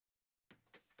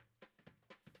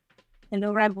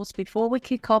Hello, Rebels. Before we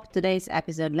kick off today's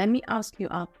episode, let me ask you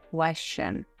a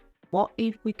question. What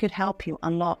if we could help you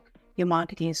unlock your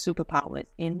marketing superpowers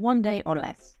in 1 day or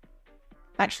less?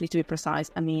 Actually, to be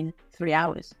precise, 3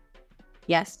 hours.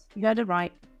 Yes, you heard it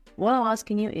right. What I'm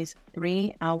asking you is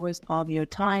 3 hours of your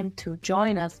time to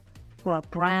join us for a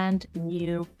brand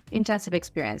new intensive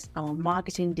experience, our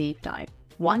marketing deep dive.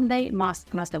 1 day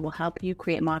masterclass that will help you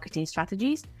create marketing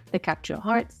strategies that capture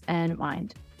hearts and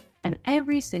mind. And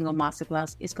every single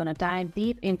masterclass is going to dive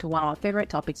deep into one of our favorite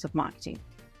topics of marketing.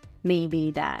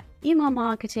 Maybe that email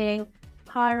marketing,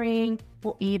 hiring,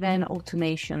 or even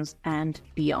automations and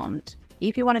beyond.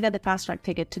 If you want to get the fast track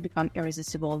ticket to become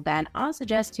irresistible, then I'll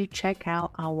suggest you check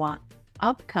out our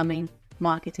upcoming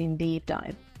marketing deep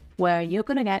dive, where you're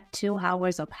going to get 2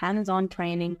 hours of hands-on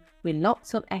training with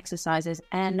lots of exercises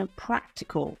and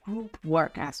practical group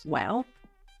work as well,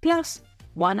 plus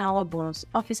 1 hour bonus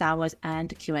office hours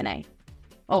and Q&A.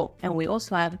 Oh, and we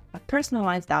also have a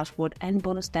personalized dashboard and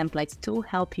bonus templates to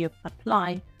help you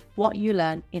apply what you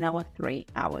learn in our 3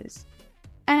 hours.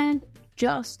 And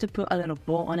just to put a little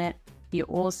bow on it, you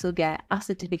also get a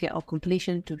certificate of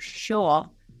completion to show off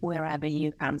wherever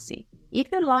you fancy. If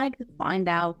you'd like to find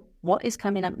out what is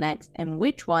coming up next and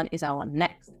which one is our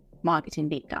next marketing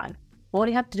deep dive, all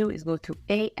you have to do is go to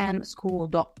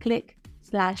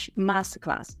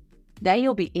amschool.click/masterclass. There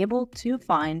you'll be able to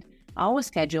find our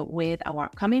schedule with our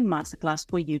upcoming masterclass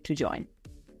for you to join.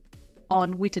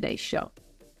 On with today's show.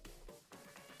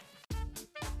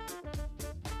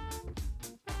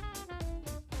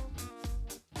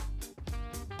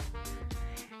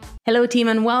 Hello team,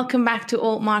 and welcome back to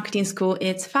Alt Marketing School.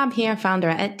 It's Fab here, founder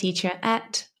and teacher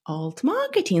at Alt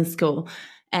Marketing School.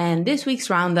 And this week's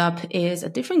roundup is a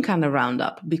different kind of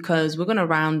roundup because we're going to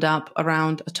round up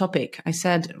around a topic. I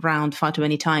said round far too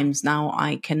many times. Now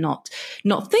I cannot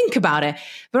not think about it.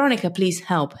 Veronica, please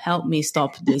help me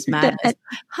stop this madness.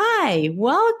 Hi,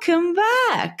 welcome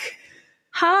back.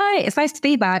 Hi, it's nice to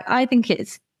be back. I think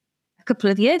it's a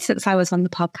couple of years since I was on the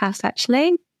podcast,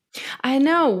 actually. I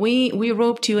know we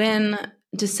roped you in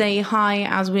to say hi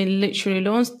as we literally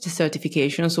launched the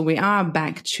certification. So we are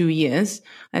back 2 years,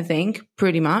 I think,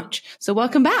 pretty much. So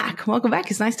welcome back. Welcome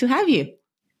back. It's nice to have you.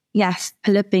 Yes,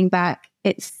 I love being back.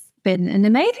 It's been an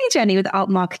amazing journey with Alt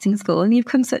Marketing School, and you've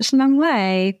come such a long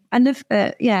way. I love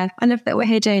that we're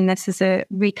here doing this as a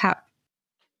recap.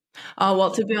 Oh,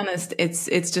 well, to be honest, it's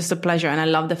just a pleasure. And I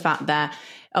love the fact that,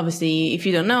 obviously, if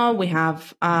you don't know, we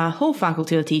have a whole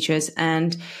faculty of teachers,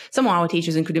 and some of our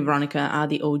teachers, including Veronica, are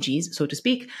the OGs, so to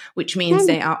speak, which means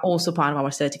they are also part of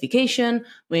our certification,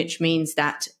 which means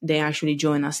that they actually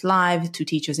join us live to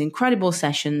teach us incredible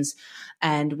sessions.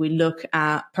 And we look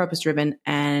at purpose-driven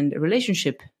and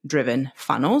relationship-driven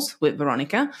funnels with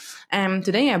Veronica. And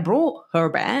today I brought her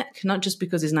back, not just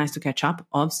because it's nice to catch up,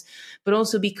 but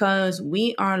also because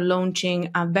we are launching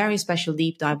a very special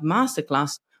deep dive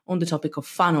masterclass on the topic of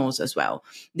funnels as well.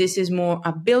 This is more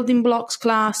a building blocks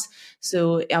class.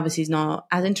 So obviously it's not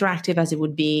as interactive as it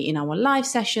would be in our live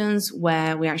sessions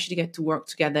where we actually get to work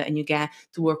together and you get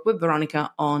to work with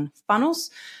Veronica on funnels.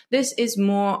 This is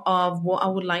more of what I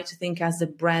would like to think as the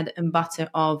bread and butter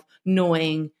of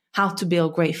knowing how to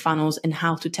build great funnels and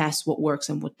how to test what works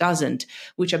and what doesn't,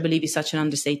 which I believe is such an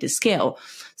understated skill.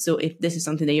 So if this is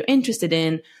something that you're interested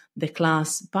in, the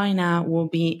class by now will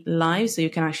be live, so you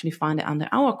can actually find it under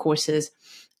our courses.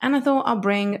 And I thought I'll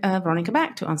bring Veronica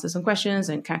back to answer some questions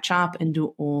and catch up and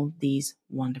do all these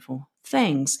wonderful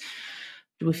things.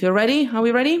 Do we feel ready? Are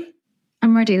we ready?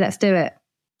 I'm ready. Let's do it.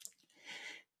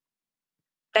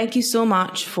 Thank you so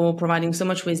much for providing so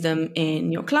much wisdom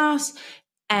in your class.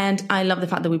 And I love the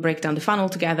fact that we break down the funnel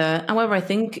together. However, I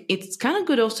think it's kind of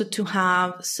good also to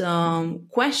have some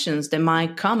questions that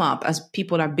might come up as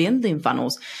people are building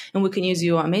funnels. And we can use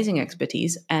your amazing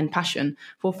expertise and passion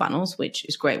for funnels, which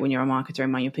is great when you're a marketer,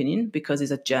 in my opinion, because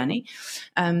it's a journey,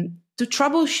 to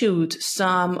troubleshoot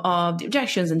some of the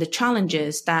objections and the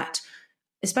challenges that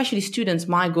especially students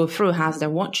might go through as they're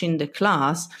watching the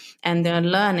class and they're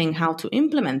learning how to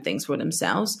implement things for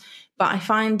themselves. But I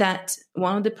find that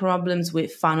one of the problems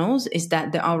with funnels is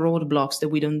that there are roadblocks that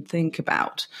we don't think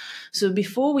about. So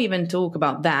before we even talk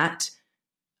about that,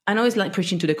 I know it's like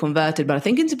preaching to the converted, but I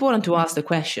think it's important to ask the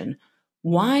question,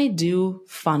 why do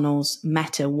funnels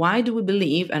matter? Why do we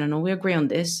believe, and I know we agree on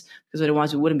this, because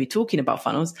otherwise we wouldn't be talking about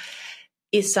funnels,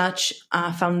 it's such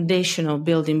a foundational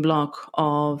building block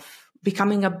of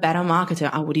becoming a better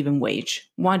marketer, I would even wage.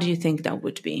 Why do you think that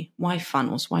would be? Why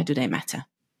funnels? Why do they matter?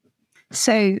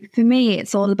 So for me,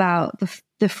 it's all about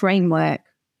the framework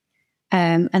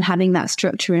and having that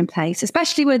structure in place,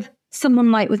 especially with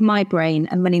someone like with my brain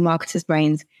and many marketers'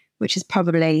 brains, which is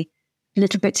probably a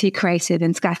little bit too creative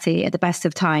and scatty at the best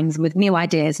of times with new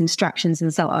ideas and distractions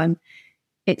and so on,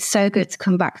 it's so good to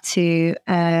come back to,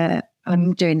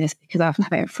 I'm doing this because I often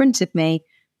have it in front of me,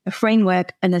 a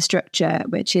framework and a structure,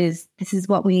 which is, this is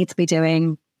what we need to be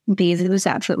doing. These are the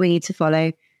steps that we need to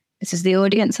follow. This is the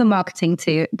audience we're marketing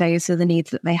to. Those are the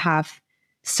needs that they have,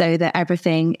 so that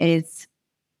everything is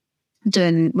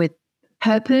done with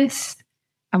purpose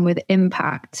and with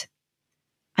impact,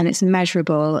 and it's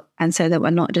measurable, and so that we're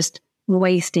not just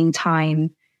wasting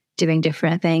time doing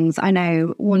different things. I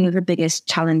know one of the biggest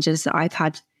challenges that I've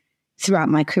had throughout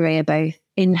my career, both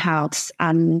in-house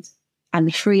and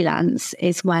freelance,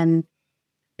 is when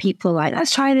people are like,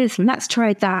 let's try this and let's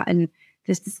try that, and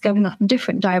there's this going off in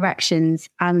different directions,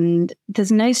 and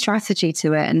there's no strategy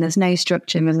to it, and there's no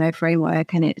structure, and there's no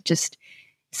framework, and it just,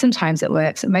 sometimes it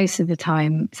works, but most of the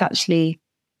time it's actually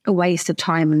a waste of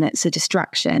time, and it's a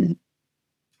distraction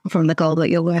from the goal that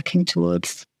you're working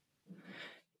towards.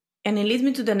 And it leads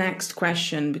me to the next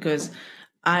question, because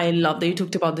I love that you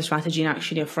talked about the strategy and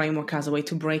actually a framework as a way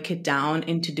to break it down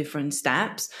into different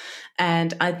steps.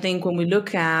 And I think when we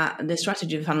look at the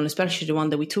strategy funnel, especially the one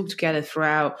that we took together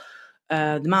throughout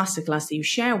the masterclass that you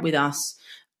share with us,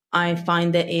 I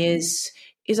find that is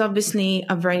obviously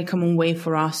a very common way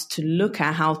for us to look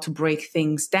at how to break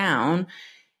things down.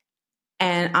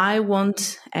 And I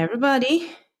want everybody,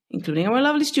 including our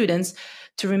lovely students,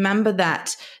 to remember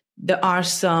that there are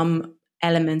some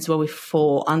elements where we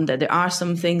fall under. There are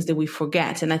some things that we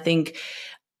forget. And I think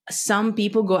some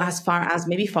people go as far as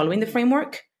maybe following the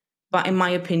framework. But in my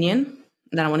opinion,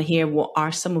 then I want to hear what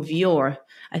are some of your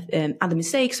other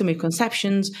mistakes or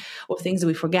misconceptions or things that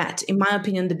we forget. In my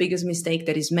opinion, the biggest mistake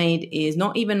that is made is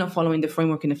not even not following the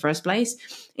framework in the first place,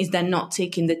 is then not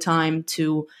taking the time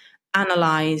to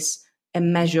analyze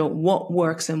and measure what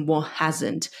works and what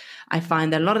hasn't. I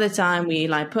find that a lot of the time we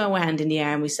like put our hand in the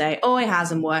air and we say, oh, it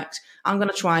hasn't worked. I'm going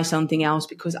to try something else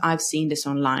because I've seen this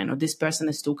online, or this person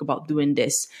has talked about doing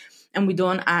this. And we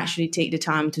don't actually take the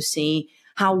time to see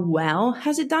how well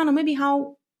has it done, or maybe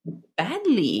how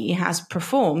badly it has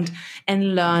performed,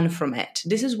 and learn from it.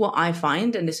 This is what I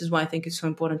find, and this is why I think it's so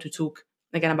important to talk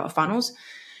again about funnels.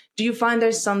 Do you find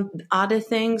there's some other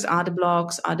things, other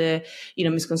blocks, other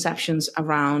misconceptions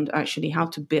around actually how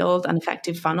to build an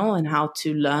effective funnel and how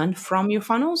to learn from your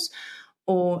funnels?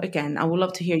 Or again, I would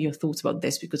love to hear your thoughts about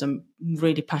this, because I'm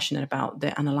really passionate about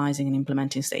the analyzing and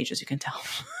implementing stage, as you can tell.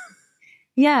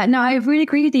 Yeah, no, I really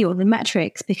agree with you on the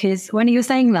metrics, because when you were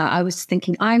saying that, I was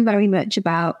thinking I'm very much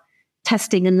about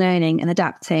testing and learning and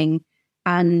adapting,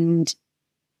 and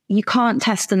you can't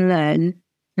test and learn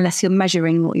unless you're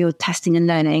measuring what you're testing and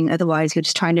learning. Otherwise, you're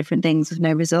just trying different things with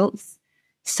no results.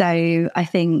 So I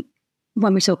think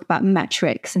when we talk about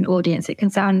metrics and audience, it can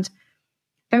sound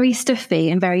very stuffy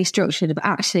and very structured, but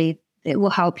actually it will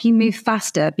help you move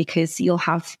faster, because you'll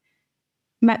have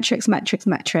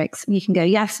metrics. You can go,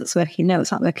 yes, it's working. No,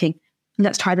 it's not working.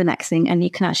 Let's try the next thing. And you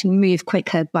can actually move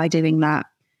quicker by doing that.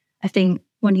 I think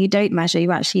when you don't measure,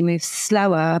 you actually move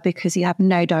slower, because you have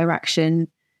no direction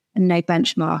and no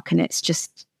benchmark, and it's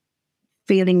just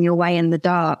feeling your way in the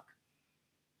dark.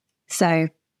 So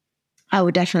I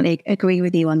would definitely agree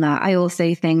with you on that. I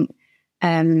also think,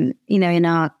 in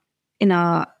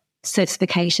our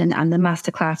certification and the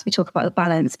masterclass, we talk about the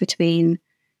balance between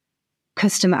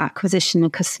customer acquisition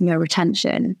and customer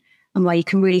retention, and where you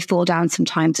can really fall down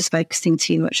sometimes just focusing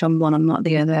too much on one and not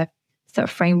the other. So a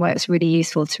framework's really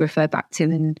useful to refer back to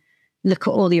and look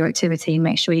at all your activity and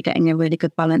make sure you're getting a really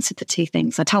good balance of the two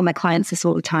things. I tell my clients this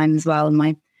all the time as well, and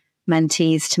my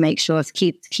mentees, to make sure to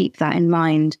keep that in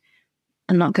mind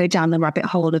and not go down the rabbit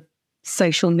hole of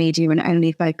social media and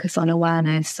only focus on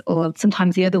awareness, or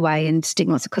sometimes the other way and stick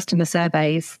lots of customer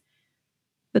surveys,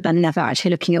 but then never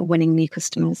actually looking at winning new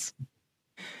customers.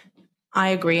 I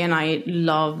agree, and I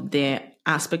love the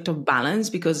aspect of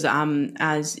balance, because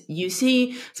as you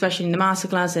see, especially in the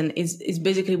masterclass, and it's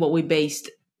basically what we based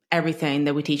everything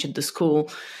that we teach at the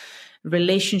school.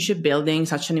 Relationship building,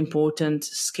 such an important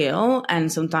skill,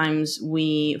 and sometimes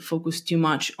we focus too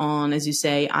much on, as you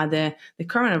say, either the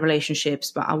current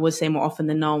relationships, but I would say more often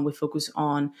than not we focus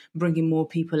on bringing more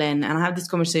people in. And I have this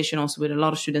conversation also with a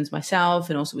lot of students myself,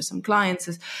 and also with some clients.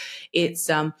 It's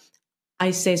I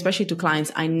say, especially to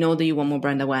clients, I know that you want more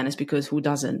brand awareness, because who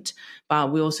doesn't?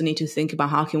 But we also need to think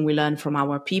about how can we learn from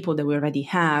our people that we already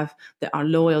have, that are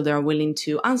loyal, that are willing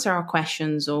to answer our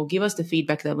questions or give us the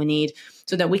feedback that we need,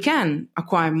 so that we can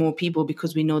acquire more people,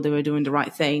 because we know that we're doing the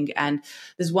right thing. And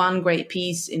there's one great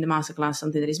piece in the masterclass,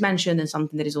 something that is mentioned and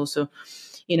something that is also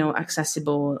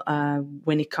accessible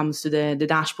when it comes to the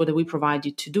dashboard that we provide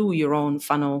you to do your own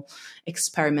funnel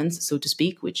experiments, so to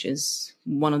speak, which is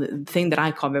one of the thing that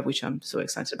I cover, which I'm so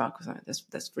excited about because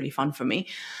that's really fun for me.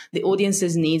 The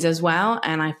audience's needs as well.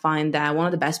 And I find that one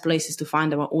of the best places to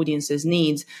find our audience's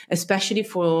needs, especially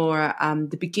for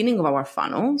the beginning of our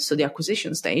funnel, so the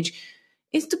acquisition stage,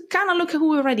 is to kind of look at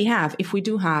who we already have. If we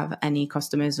do have any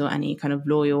customers or any kind of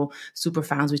loyal super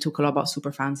fans, we talk a lot about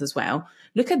super fans as well.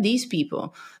 Look at these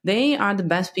people. They are the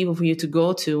best people for you to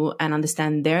go to and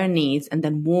understand their needs, and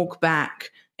then walk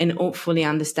back and hopefully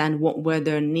understand what were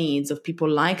their needs of people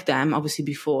like them, obviously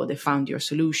before they found your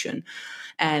solution.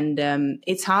 And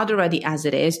it's hard already as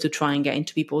it is to try and get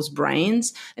into people's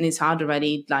brains. And it's hard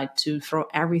already like to throw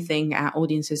everything at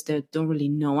audiences that don't really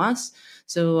know us.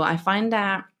 So I find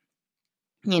that,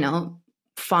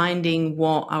 finding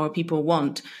what our people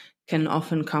want can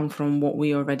often come from what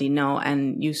we already know.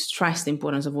 And you stress the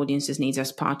importance of audiences' needs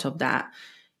as part of that.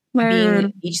 Being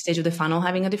at each stage of the funnel,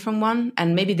 having a different one,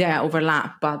 and maybe there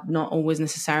overlap, but not always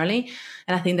necessarily.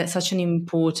 And I think that's such an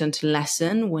important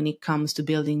lesson when it comes to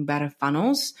building better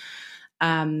funnels.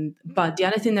 But the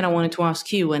other thing that I wanted to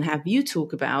ask you and have you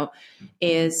talk about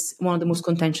is one of the most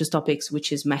contentious topics,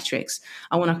 which is metrics.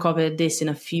 I want to cover this in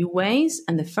a few ways.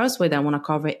 And the first way that I want to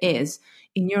cover is,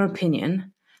 in your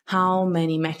opinion, how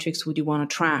many metrics would you want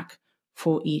to track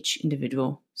for each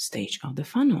individual stage of the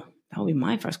funnel? That would be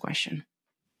my first question.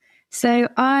 So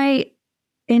I,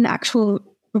 in actual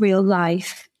real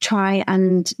life, try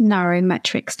and narrow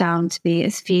metrics down to be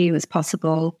as few as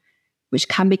possible, which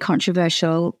can be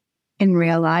controversial in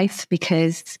real life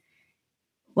because,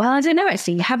 well, I don't know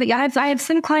actually. I have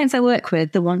some clients I work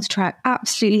with that want to track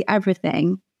absolutely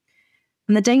everything.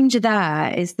 And the danger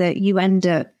there is that you end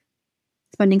up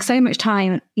spending so much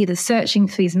time either searching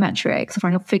for these metrics or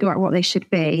trying to figure out what they should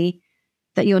be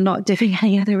that you're not doing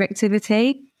any other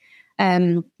activity.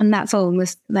 And that's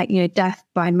almost like, death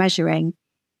by measuring.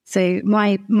 So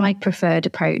my preferred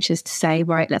approach is to say,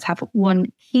 right, let's have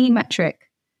one key metric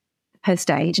per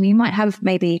stage. And you might have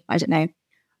maybe, I don't know,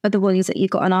 other ones that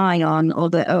you've got an eye on, or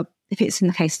if it's in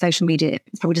the case of social media,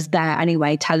 it's probably just there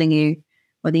anyway, telling you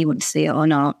whether you want to see it or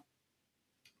not.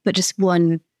 But just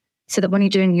one, so that when you're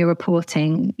doing your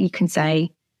reporting, you can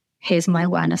say, here's my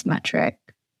awareness metric,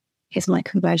 here's my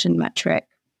conversion metric.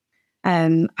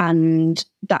 And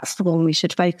that's the one we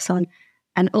should focus on.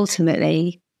 And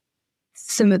ultimately,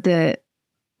 some of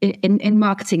in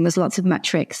marketing, there's lots of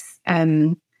metrics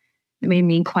that may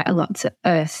mean quite a lot to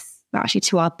us, but actually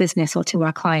to our business or to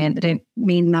our client, they don't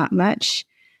mean that much.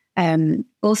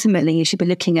 Ultimately, you should be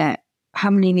looking at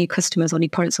how many new customers or new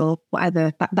products or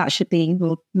whatever, that should be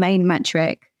your main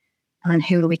metric. And then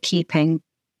who are we keeping?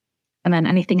 And then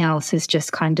anything else is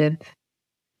just kind of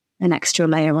an extra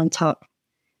layer on top.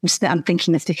 I'm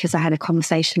thinking this because I had a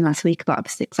conversation last week about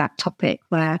this exact topic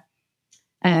where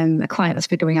a client was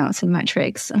figuring out some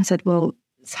metrics and I said, well,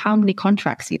 it's how many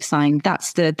contracts you've signed.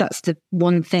 That's the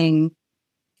one thing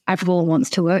everyone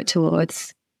wants to work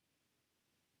towards.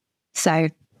 So,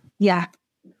 yeah.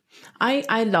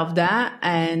 I love that.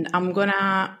 And I'm going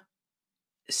to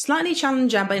slightly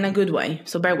challenge that, but in a good way.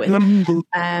 So bear with.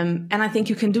 And I think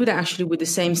you can do that actually with the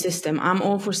same system. I'm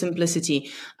all for simplicity.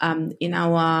 In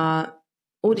our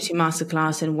auditing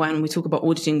masterclass, and when we talk about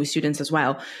auditing with students as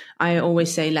well, I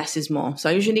always say less is more. So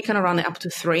I usually kind of run it up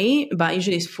to 3, but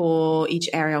usually it's for each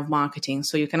area of marketing.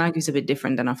 So you can argue it's a bit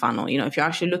different than a funnel. If you're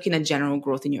actually looking at general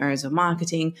growth in your areas of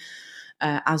marketing,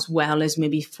 as well as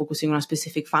maybe focusing on a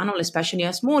specific funnel, especially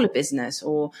a smaller business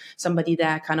or somebody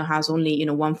that kind of has only,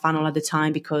 one funnel at a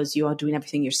time because you are doing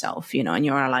everything yourself, and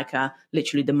you're like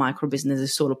literally the micro business,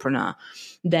 a solopreneur,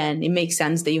 then it makes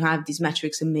sense that you have these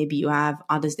metrics and maybe you have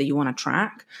others that you want to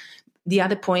track. The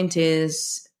other point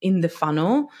is in the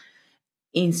funnel,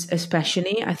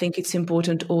 especially, I think it's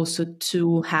important also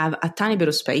to have a tiny bit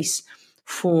of space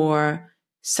for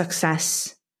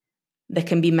success that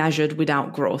can be measured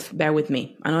without growth. Bear with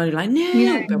me. I know you're like, no,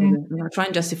 I'm going to try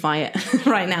and justify it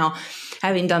right now.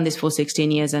 Having done this for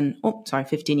 15 years,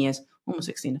 almost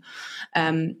 16.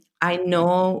 I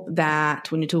know that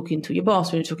when you're talking to your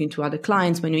boss, when you're talking to other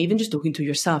clients, when you're even just talking to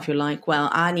yourself, you're like, well,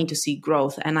 I need to see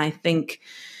growth. And I think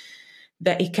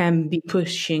that it can be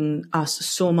pushing us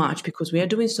so much because we are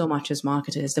doing so much as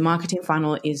marketers. The marketing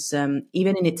funnel is,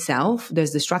 even in itself,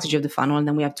 there's the strategy of the funnel, and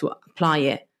then we have to apply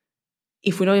it.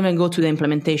 If we don't even go to the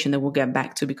implementation that we'll get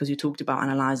back to, because you talked about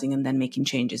analyzing and then making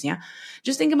changes, yeah?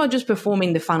 Just think about just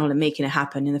performing the funnel and making it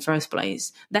happen in the first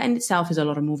place. That in itself is a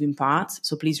lot of moving parts,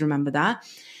 so please remember that.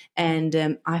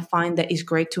 And I find that it's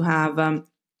great to have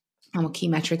our key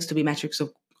metrics to be metrics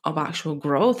of actual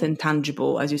growth and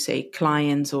tangible, as you say,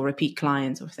 clients or repeat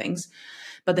clients or things.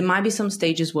 But there might be some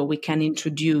stages where we can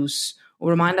introduce or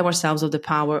remind ourselves of the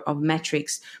power of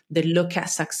metrics that look at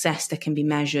success that can be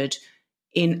measured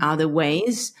in other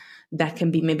ways, that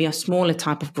can be maybe a smaller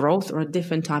type of growth or a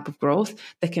different type of growth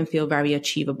that can feel very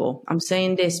achievable. I'm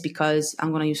saying this because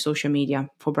I'm going to use social media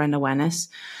for brand awareness.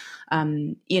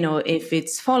 If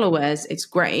it's followers, it's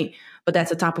great, but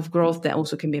that's a type of growth that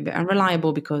also can be a bit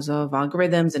unreliable because of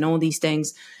algorithms and all these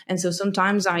things. And so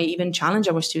sometimes I even challenge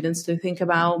our students to think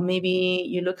about, maybe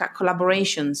you look at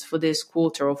collaborations for this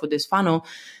quarter or for this funnel.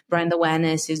 Brand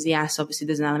awareness is, yes, obviously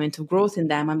there's an element of growth in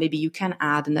them, and maybe you can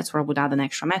add, and that's where I would add an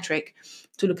extra metric,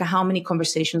 to look at how many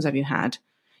conversations have you had,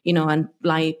 and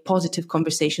like positive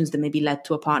conversations that maybe led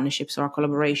to a partnerships or a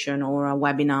collaboration or a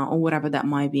webinar or whatever that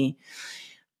might be.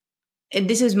 And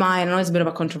this is I know it's a bit of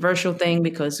a controversial thing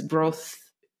because growth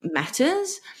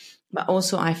matters, but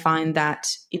also I find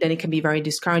that then it can be very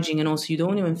discouraging. And also you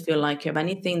don't even feel like you have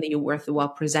anything that you're worthwhile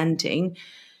presenting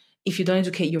if you don't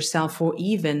educate yourself or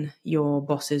even your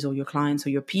bosses or your clients or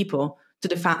your people to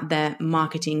the fact that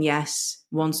marketing, yes,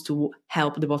 wants to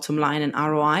help the bottom line and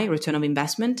ROI, return of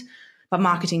investment, but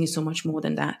marketing is so much more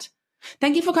than that.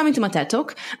 Thank you for coming to my TED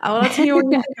Talk. I will tell you what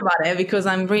you think about it, because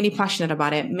I'm really passionate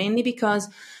about it, mainly because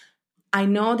I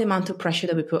know the amount of pressure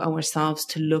that we put ourselves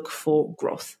to look for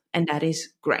growth, and that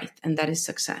is great, and that is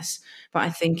success. But I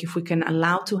think if we can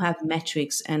allow to have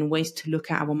metrics and ways to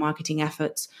look at our marketing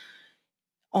efforts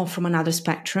or from another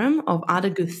spectrum of other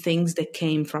good things that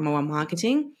came from our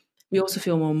marketing, we also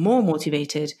feel more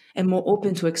motivated and more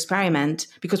open to experiment,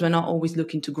 because we're not always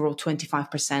looking to grow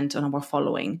 25% on our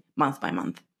following month by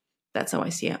month. That's how I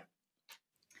see it.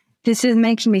 This is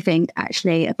making me think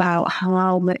actually about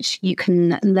how much you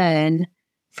can learn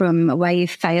from where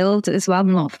you've failed as well.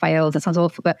 Not failed, that sounds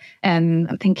awful, but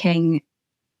I'm thinking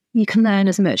you can learn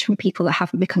as much from people that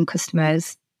haven't become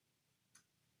customers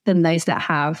than those that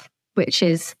have, which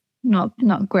is not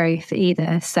growth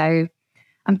either. So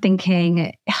I'm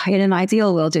thinking in an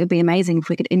ideal world, it would be amazing if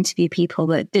we could interview people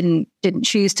that didn't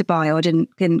choose to buy or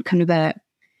didn't convert.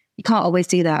 You can't always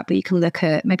do that, but you can look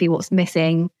at maybe what's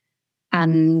missing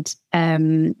and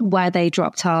where they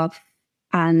dropped off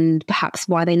and perhaps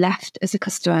why they left as a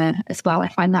customer as well. I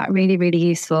find that really, really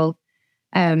useful.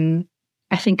 I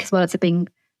think as well as it being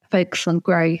focused on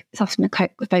growth, it's often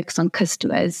a focus on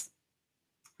customers.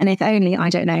 And if only, I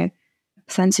don't know, a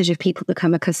percentage of people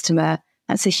become a customer,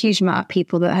 that's a huge amount of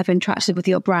people that have interacted with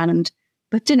your brand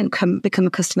but didn't become a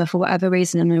customer for whatever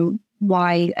reason, and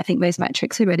why I think those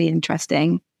metrics are really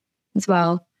interesting as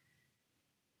well.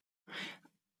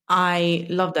 I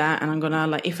love that. And I'm going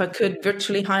to, if I could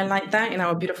virtually highlight that in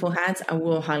our beautiful heads, I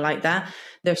will highlight that.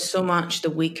 There's so much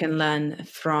that we can learn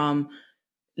from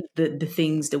the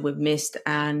things that we've missed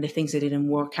and the things that didn't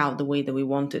work out the way that we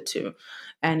wanted to.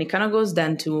 And it kind of goes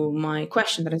then to my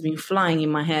question that has been flying in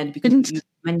my head because you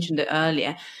mentioned it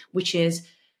earlier, which is,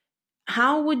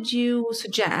 how would you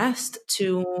suggest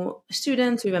to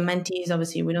students or even mentees,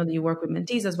 obviously we know that you work with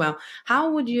mentees as well,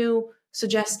 how would you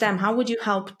suggest them, how would you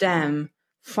help them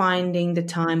finding the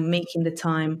time, making the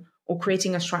time, or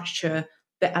creating a structure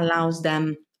that allows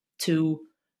them to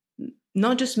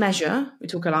not just measure? We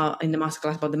talk a lot in the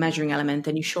masterclass about the measuring element,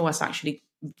 and you show us actually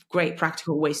great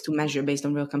practical ways to measure based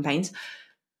on real campaigns,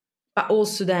 but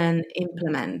also then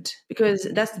implement. Because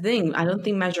that's the thing, I don't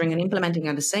think measuring and implementing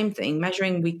are the same thing.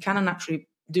 Measuring we cannot actually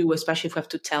do, especially if we have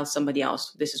to tell somebody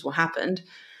else this is what happened.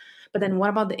 But then what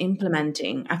about the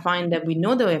implementing? I find that we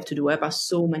know that we have to do it, but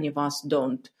so many of us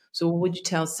don't. So what would you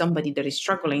tell somebody that is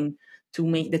struggling to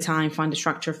make the time, find the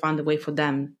structure, find the way for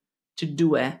them to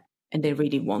do it, and they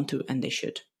really want to and they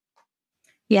should?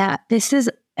 Yeah, this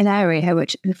is an area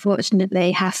which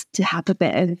unfortunately has to have a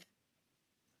bit of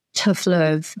tough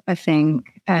love, I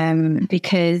think,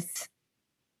 because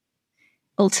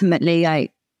ultimately, I'm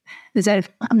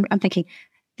thinking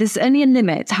there's only a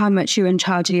limit to how much you're in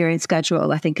charge of your own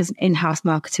schedule, I think, as an in-house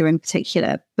marketer in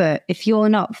particular. But if you're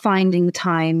not finding the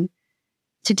time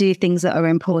to do things that are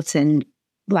important,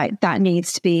 that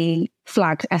needs to be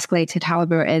flagged, escalated,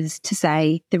 however it is, to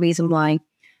say the reason why.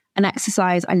 An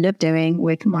exercise I love doing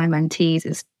with my mentees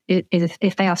is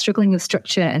if they are struggling with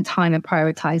structure and time and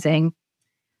prioritizing,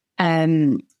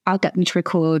 I'll get them to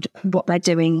record what they're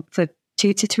doing for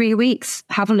 2 to 3 weeks,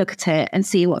 have a look at it and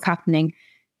see what's happening.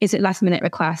 Is it last minute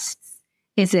requests?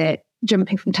 Is it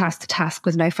jumping from task to task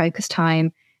with no focus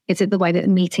time? Is it the way that the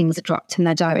meetings are dropped in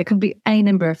their diary? It could be any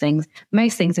number of things.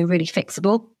 Most things are really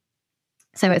fixable.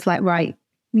 So it's right,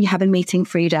 you have a meeting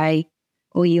free day,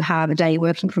 or you have a day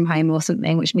working from home or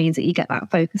something, which means that you get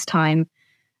that focus time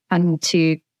and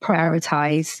to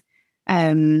prioritize.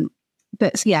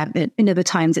 But yeah, in other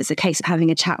times it's a case of having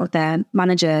a chat with their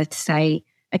manager to say,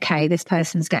 okay, this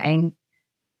person's getting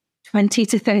 20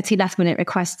 to 30 last minute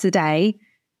requests a day,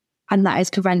 and that is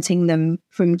preventing them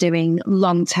from doing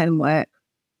long-term work.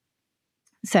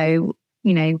 So,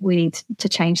 we need to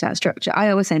change that structure. I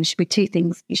always say there should be two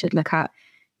things you should look at.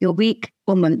 Your week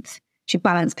or month should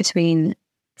balance between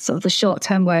sort of the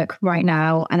short-term work right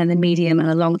now and then the medium and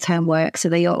the long-term work, so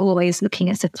that you're always looking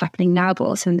at stuff happening now but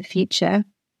also in the future.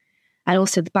 And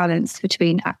also the balance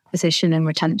between acquisition and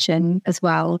retention as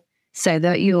well, so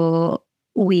that your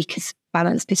week is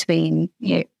balanced between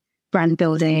brand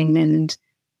building and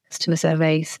customer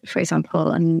surveys, for example,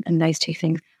 and those two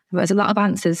things. There's a lot of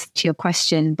answers to your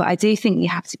question, but I do think you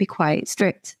have to be quite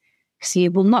strict, because you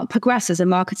will not progress as a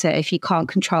marketer if you can't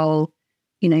control,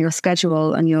 your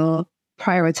schedule and your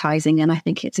prioritizing. And I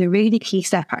think it's a really key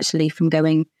step actually from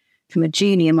going from a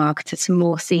junior marketer to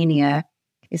more senior,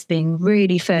 is being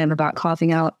really firm about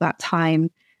carving out that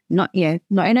time, not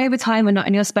in overtime or not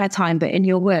in your spare time, but in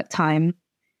your work time,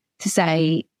 to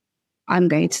say, I'm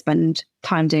going to spend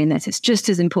time doing this. It's just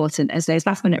as important as those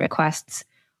last minute requests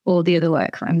or the other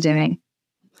work that I'm doing.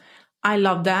 I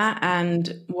love that.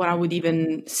 And what I would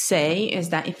even say is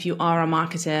that if you are a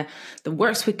marketer that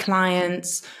works with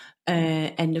clients,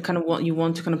 and you kind of what you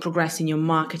want to kind of progress in your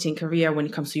marketing career when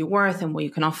it comes to your worth and what you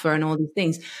can offer and all these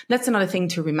things, that's another thing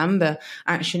to remember.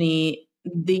 Actually,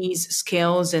 these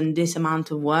skills and this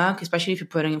amount of work, especially if you're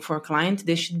putting it for a client,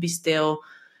 this should be still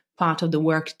part of the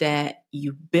work that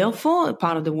you bill for,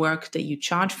 part of the work that you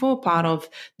charge for, part of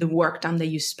the work time that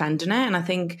you spend on it. And I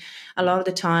think a lot of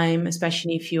the time,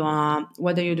 especially if you are,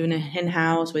 whether you're doing it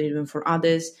in-house, whether you're doing it for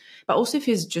others, but also if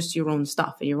it's just your own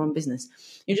stuff and your own business,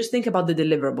 you just think about the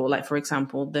deliverable, like, for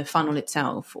example, the funnel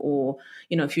itself, or,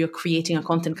 if you're creating a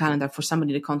content calendar for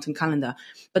somebody, the content calendar.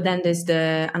 But then there's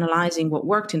the analyzing what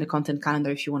worked in the content calendar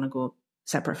if you want to go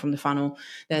separate from the funnel.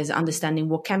 There's understanding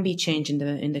what can be changed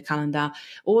in the calendar.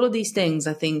 All of these things,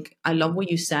 I think, I love what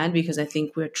you said, because I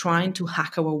think we're trying to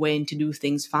hack our way into do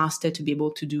things faster to be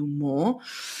able to do more.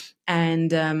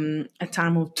 And at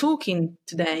time of talking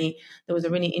today, there was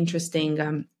a really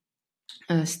interesting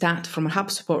stat from a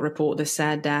HubSpot report that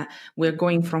said that we're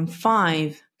going from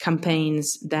 5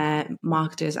 campaigns that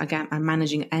marketers are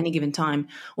managing at any given time,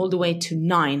 all the way to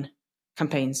 9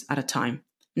 campaigns at a time.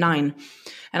 9.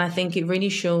 And I think it really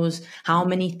shows how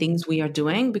many things we are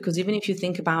doing, because even if you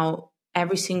think about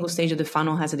every single stage of the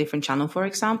funnel has a different channel, for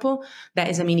example, that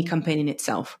is a mini campaign in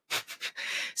itself.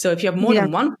 So if you have more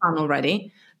than one funnel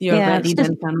already, you're already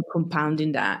then kind of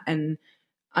compounding that. And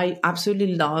I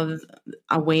absolutely love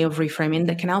a way of reframing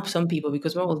that can help some people,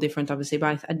 because we're all different, obviously.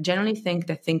 But I generally think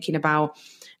that thinking about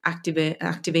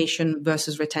activation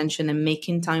versus retention and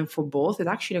making time for both is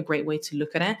actually a great way to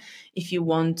look at it. If you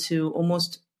want to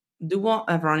almost do what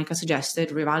Veronica suggested,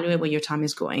 reevaluate where your time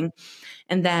is going.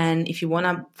 And then if you want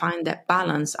to find that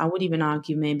balance, I would even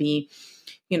argue maybe,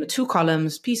 2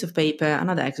 columns, piece of paper,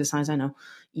 another exercise, I know,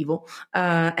 evil.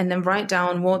 And then write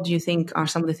down, what do you think are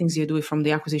some of the things you're doing from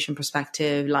the acquisition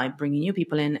perspective, like bringing new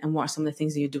people in, and what are some of the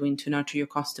things that you're doing to nurture your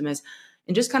customers,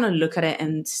 and just kind of look at it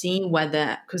and see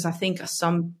whether, because I think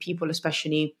some people,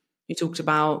 especially you talked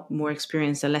about more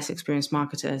experienced and less experienced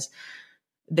marketers,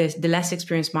 the less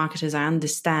experienced marketers, I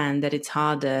understand that it's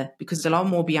harder because there's a lot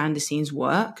more behind the scenes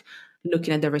work,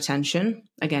 looking at the retention.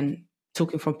 Again,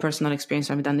 talking from personal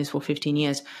experience, I've done this for 15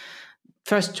 years.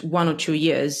 First 1 or 2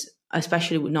 years,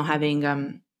 especially with not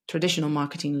having traditional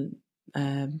marketing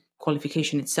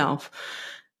qualification itself,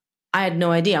 I had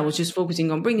no idea. I was just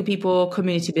focusing on bringing people,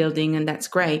 community building, and that's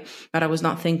great. But I was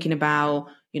not thinking about,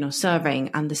 surveying,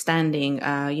 understanding,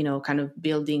 kind of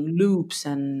building loops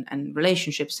and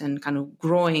relationships and kind of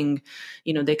growing,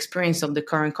 the experience of the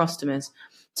current customers.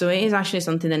 So it is actually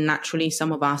something that naturally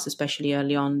some of us, especially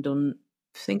early on, don't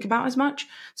think about as much.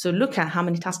 So look at how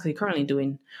many tasks are you currently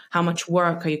doing? How much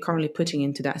work are you currently putting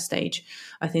into that stage?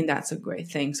 I think that's a great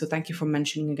thing. So thank you for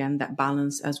mentioning again that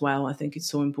balance as well. I think it's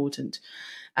so important.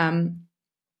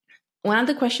 One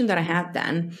other question that I had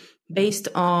then, based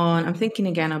on, I'm thinking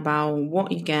again about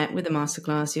what you get with the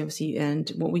masterclass, obviously, and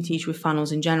what we teach with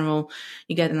funnels in general.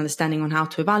 You get an understanding on how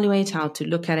to evaluate, how to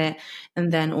look at it.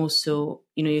 And then also,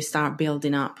 you start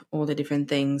building up all the different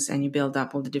things, and you build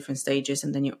up all the different stages,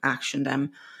 and then you action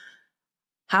them.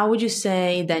 How would you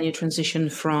say then you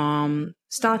transition from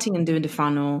starting and doing the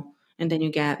funnel, and then you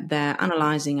get the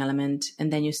analyzing element,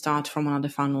 and then you start from another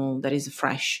funnel that is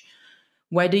fresh?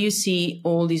 Where do you see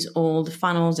all these old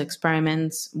funnels,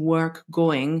 experiments, work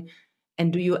going?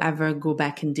 And do you ever go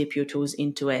back and dip your toes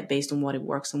into it based on what it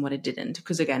works and what it didn't?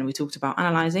 Because again, we talked about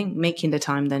analyzing, making the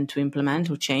time then to implement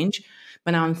or change.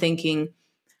 But now I'm thinking,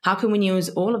 how can we use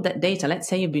all of that data? Let's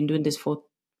say you've been doing this for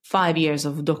 5 years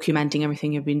of documenting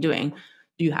everything you've been doing.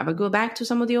 Do you ever go back to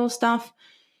some of the old stuff?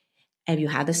 Have you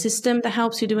had a system that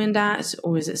helps you doing that?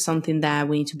 Or is it something that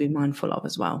we need to be mindful of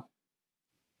as well?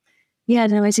 Yeah,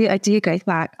 no, I do go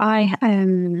back. I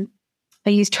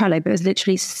use Trello, but there's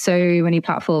literally so many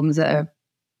platforms that are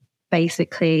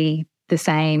basically the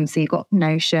same. So you've got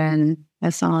Notion,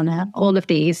 Asana, all of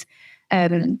these.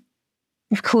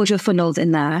 Record your funnels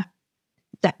in there.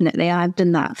 Definitely. I've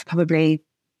done that for probably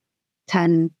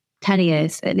 10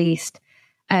 years at least.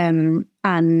 And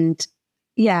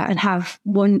have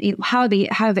one, however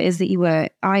it is that you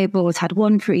work. I've always had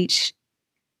one for each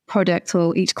product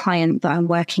or each client that I'm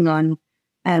working on.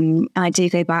 I do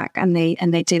go back and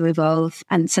they do evolve.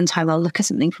 And sometimes I'll look at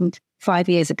something from 5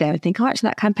 years ago and think, oh, actually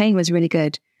that campaign was really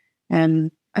good. I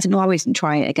don't know, I always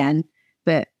try it again,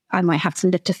 but I might have to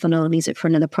lift a funnel and use it for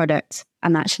another product.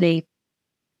 And actually,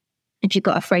 if you've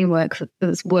got a framework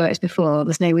that's worked before,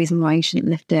 there's no reason why you shouldn't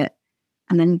lift it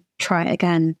and then try it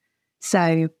again.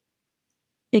 So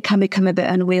it can become a bit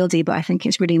unwieldy, but I think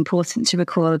it's really important to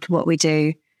record what we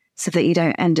do so that you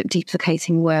don't end up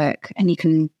duplicating work and you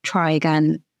can try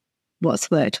again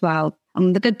what's worked well.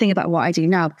 And the good thing about what I do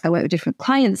now, because I work with different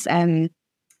clients on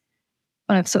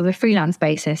a sort of a freelance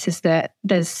basis, is that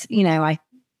there's, I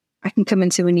can come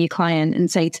into a new client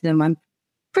and say to them, I'm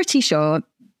pretty sure,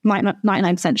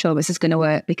 99% sure this is going to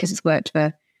work because it's worked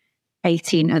for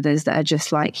 18 others that are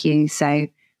just like you. So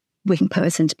we can put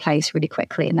this into place really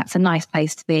quickly. And that's a nice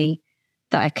place to be,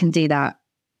 that I can do that.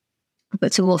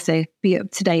 But to also be up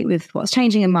to date with what's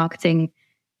changing in marketing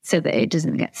so that it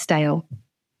doesn't get stale.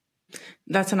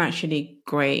 That's an actually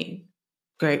great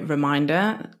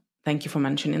reminder. Thank you for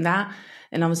mentioning that.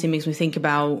 And obviously it makes me think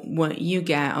about what you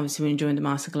get, obviously, when you're doing the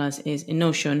masterclass is in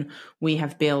Notion, we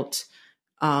have built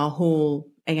a whole,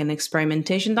 again,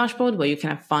 experimentation dashboard where you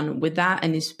can have fun with that.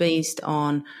 And it's based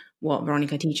on what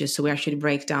Veronica teaches. So we actually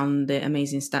break down the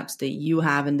amazing steps that you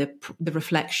have and the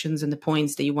reflections and the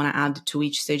points that you want to add to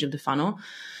each stage of the funnel.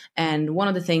 And one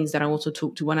of the things that I also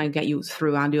talk to when I get you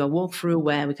through, I do a walkthrough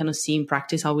where we kind of see in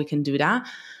practice how we can do that,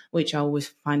 which I always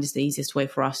find is the easiest way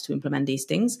for us to implement these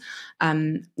things.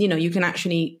 You can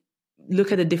actually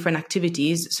look at the different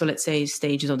activities. So let's say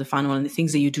stages of the funnel and the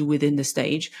things that you do within the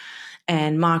stage,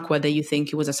 and mark whether you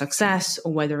think it was a success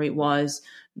or whether it was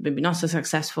maybe not so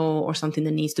successful or something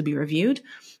that needs to be reviewed.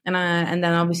 And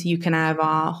then obviously you can have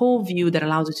a whole view that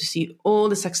allows you to see all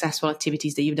the successful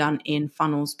activities that you've done in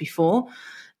funnels before.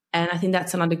 And I think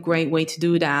that's another great way to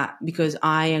do that, because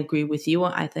I agree with you.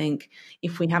 I think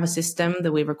if we have a system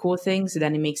that we record things,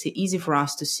 then it makes it easy for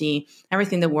us to see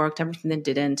everything that worked, everything that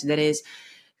didn't, that is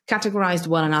categorized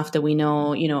well enough that we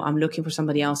know, I'm looking for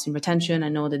somebody else in retention. I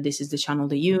know that this is the channel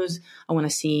they use. I want to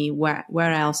see where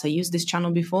else I used this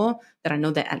channel before, that I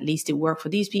know that at least it worked for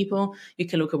these people. You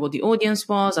can look at what the audience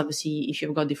was. Obviously, if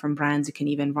you've got different brands, you can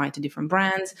even write to different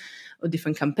brands or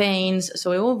different campaigns.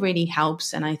 So it all really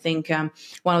helps. And I think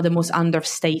one of the most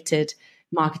understated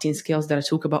marketing skills that I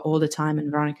talk about all the time,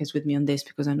 and Veronica is with me on this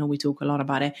because I know we talk a lot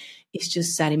about it, is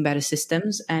just setting better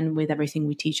systems. And with everything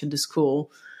we teach at the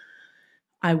school,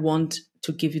 I want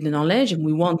to give you the knowledge, and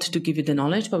we want to give you the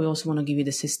knowledge, but we also want to give you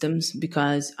the systems,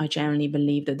 because I generally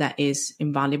believe that is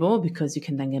invaluable, because you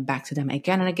can then get back to them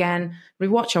again and again,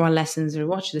 rewatch our lessons,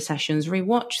 rewatch the sessions,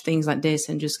 rewatch things like this,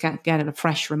 and just get a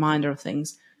fresh reminder of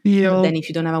things. Yeah. But then if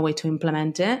you don't have a way to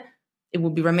implement it, it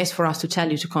would be remiss for us to tell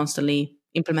you to constantly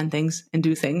implement things and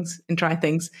do things and try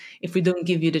things if we don't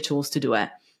give you the tools to do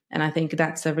it. And I think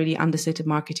that's a really understated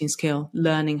marketing skill,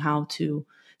 learning how to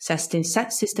set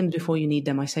systems before you need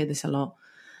them. I say this a lot.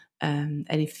 And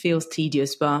it feels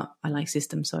tedious, but I like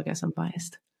systems, so I guess I'm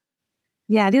biased.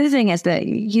 Yeah, the other thing is that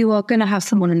you are going to have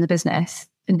someone in the business,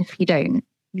 and if you don't,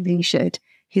 you really should,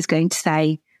 who's going to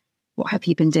say, what have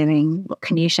you been doing? What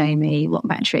can you show me? What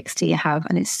metrics do you have?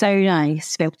 And it's so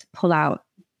nice to be able to pull out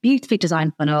a beautifully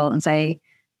designed funnel and say,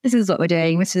 this is what we're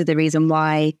doing. This is the reason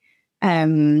why.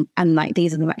 And like,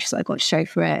 these are the metrics that I've got to show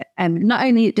for it. Not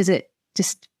only does it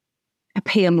just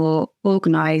appear more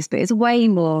organized, but it's way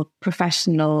more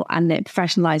professional, and it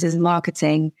professionalizes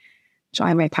marketing, which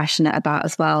I'm very passionate about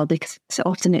as well, because so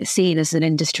often it's seen as an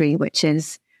industry which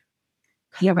is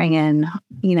clearing in,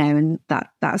 and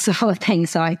that sort of thing.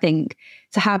 So I think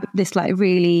to have this like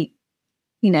really,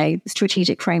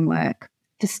 strategic framework,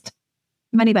 just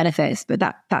many benefits, but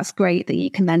that's great that you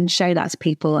can then show that to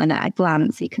people, and at a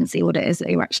glance you can see what it is that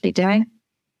you're actually doing.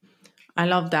 I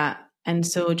love that. And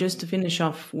so just to finish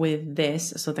off with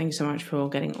this, so thank you so much for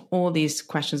getting all these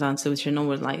questions answered, which I know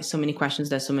were like so many questions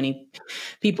that so many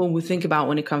people would think about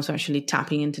when it comes to actually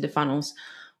tapping into the funnels,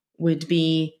 would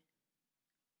be,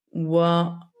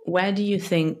 where do you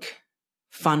think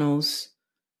funnels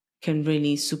can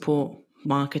really support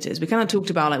marketers. We kind of talked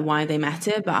about like why they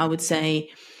matter, but I would say,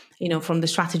 from the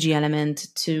strategy element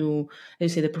to,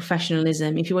 let's say, the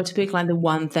professionalism, if you were to pick like the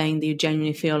one thing that you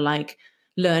genuinely feel like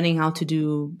learning how to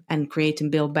do and create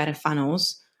and build better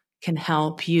funnels can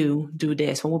help you do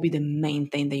this, what would be the main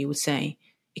thing that you would say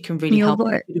it can really help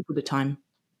you for the time?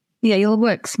 Yeah, you'll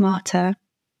work smarter.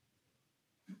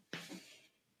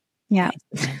 Yeah.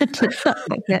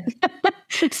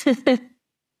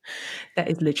 That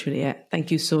is literally it.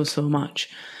 Thank you so, so much.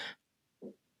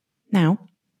 Now,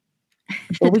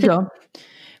 before we go,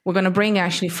 we're going to bring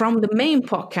actually from the main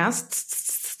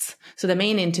podcasts, so the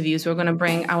main interviews, we're going to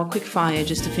bring our quick fire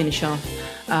just to finish off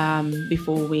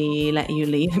before we let you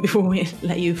leave, before we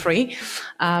let you free.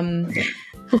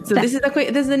 So this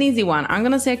is an easy one. I'm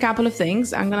going to say a couple of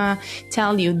things. I'm going to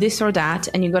tell you this or that,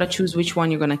 and you got to choose which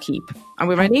one you're going to keep. Are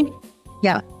we ready?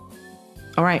 Yeah.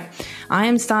 All right. I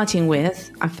am starting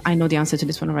with, I know the answer to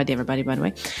this one already, everybody, by the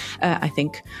way, I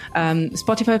think.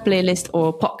 Spotify playlist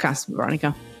or podcast,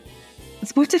 Veronica?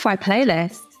 Spotify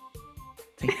playlist.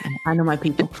 I know my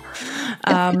people.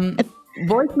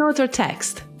 Voice note or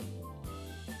text?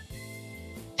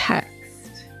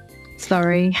 Text.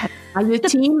 Sorry. Are you a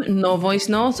team, no voice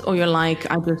note, or you're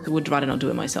like, I just would rather not do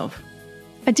it myself?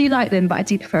 I do like them, but I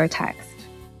do prefer a text.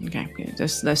 Okay, good.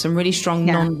 There's some really strong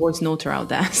non-voice noter out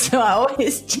there, so I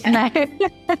always check.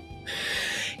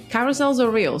 Carousels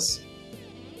or reels?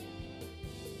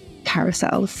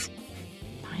 Carousels.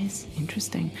 Nice,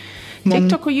 interesting.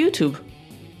 TikTok or YouTube?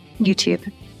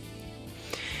 YouTube.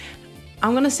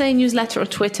 I'm gonna say newsletter or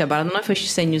Twitter, but I don't know if I should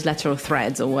say newsletter or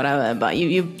Threads or whatever. But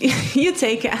you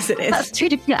take it as it is. That's two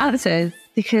different answers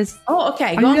because. Oh,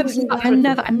 okay.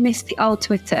 I miss the old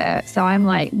Twitter, so I'm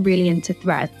like really into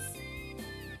Threads.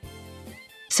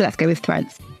 So let's go with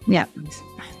Threads. Yeah.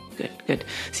 Good.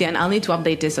 See, and I'll need to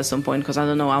update this at some point because I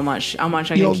don't know how much I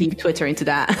can keep Twitter into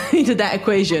that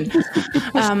equation.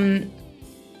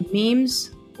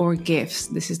 Memes or GIFs?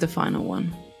 This is the final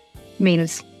one.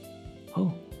 Memes.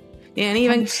 Oh. Yeah, and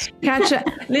even catch a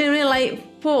little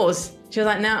like pause. She was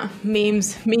like, no,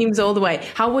 memes all the way.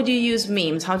 How would you use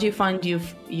memes? How do you find you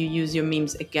use your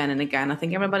memes again and again? I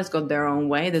think everybody's got their own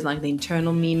way. There's like the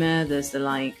internal memer, there's the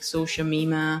like social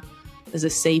memer, there's a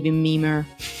saving memer.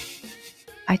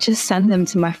 I just send them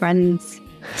to my friends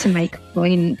to make a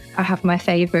point. I have my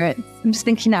favourites. I'm just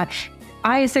thinking now,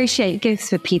 I associate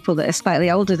gifts with people that are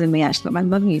slightly older than me, actually. My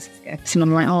mum uses gifts, and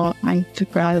I'm like, oh, I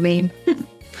took a meme.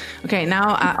 Okay,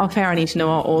 now off air, I need to know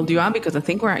how old you are because I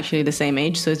think we're actually the same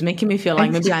age. So it's making me feel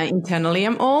like maybe I internally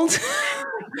am old.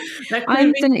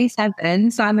 I'm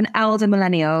 77, so I'm an elder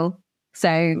millennial.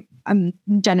 So I'm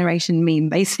generation meme,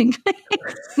 basically.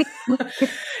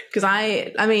 Because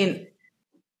I mean,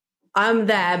 I'm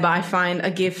there, but I find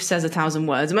a GIF says 1,000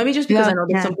 words. Maybe just because I know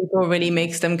that some people really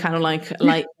makes them kind of like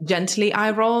gently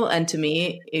eye roll, and to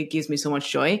me, it gives me so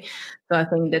much joy. So I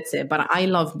think that's it. But I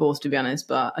love both, to be honest.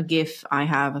 But a GIF, I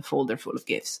have a folder full of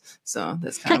GIFs, so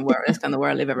that's kind of where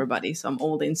I live, everybody. So I'm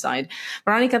old inside.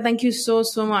 Veronica, thank you so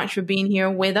much for being here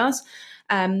with us.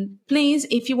 Please,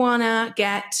 if you wanna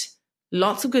get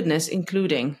lots of goodness,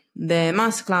 including the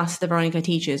masterclass that Veronica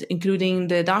teaches, including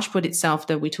the dashboard itself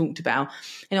that we talked about,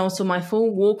 and also my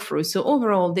full walkthrough. So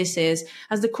overall, this is,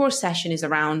 as the course session is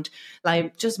around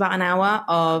like just about an hour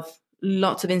of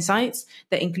lots of insights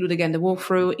that include, again, the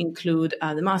walkthrough, include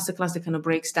the masterclass that kind of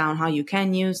breaks down how you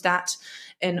can use that.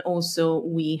 And also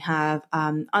we have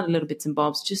other little bits and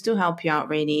bobs just to help you out,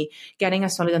 really getting a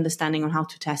solid understanding on how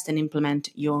to test and implement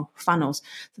your funnels.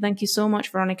 So thank you so much,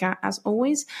 Veronica, as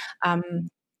always. I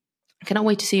cannot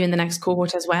wait to see you in the next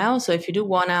cohort as well. So if you do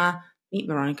want to meet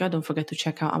Veronica, don't forget to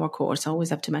check out our course. I always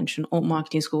have to mention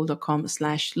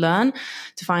altmarketingschool.com/learn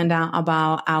to find out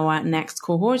about our next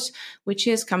cohort, which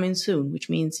is coming soon, which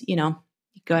means, you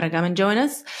gotta come and join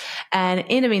us. And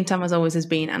in the meantime, as always, it's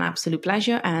been an absolute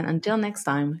pleasure. And until next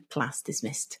time, class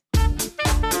dismissed.